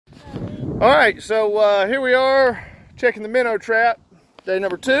All right, so here we are checking the minnow trap, day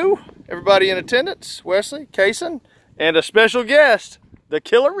number 2. Everybody in attendance, Wesley, Kason, and a special guest, the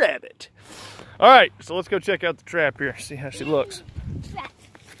killer rabbit. All right, so let's go check out the trap here, see how she looks.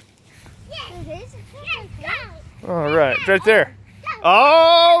 All right, it's right there.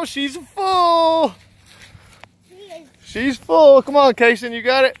 Oh, she's full. She's full. Come on, Kason, you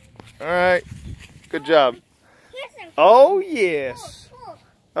got it? All right, good job. Oh, yes.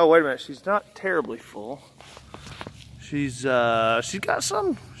 Oh, wait a minute, she's not terribly full. She's got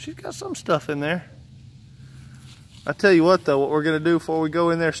some stuff in there. I tell you what though, what we're gonna do before we go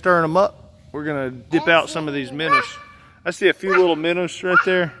in there stirring them up, we're gonna dip out some of these minnows. I see a few little minnows right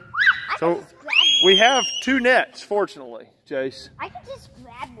there. So we have 2 nets, fortunately, Jace. I could just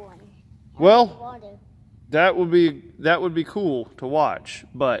grab one. Well, that would be cool to watch,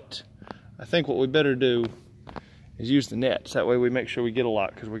 but I think what we better do is use the nets. That way we make sure we get a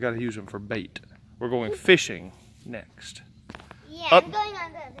lot, because we got to use them for bait. We're going fishing next. Yeah, I'm going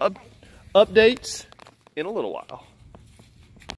on the updates in a little while.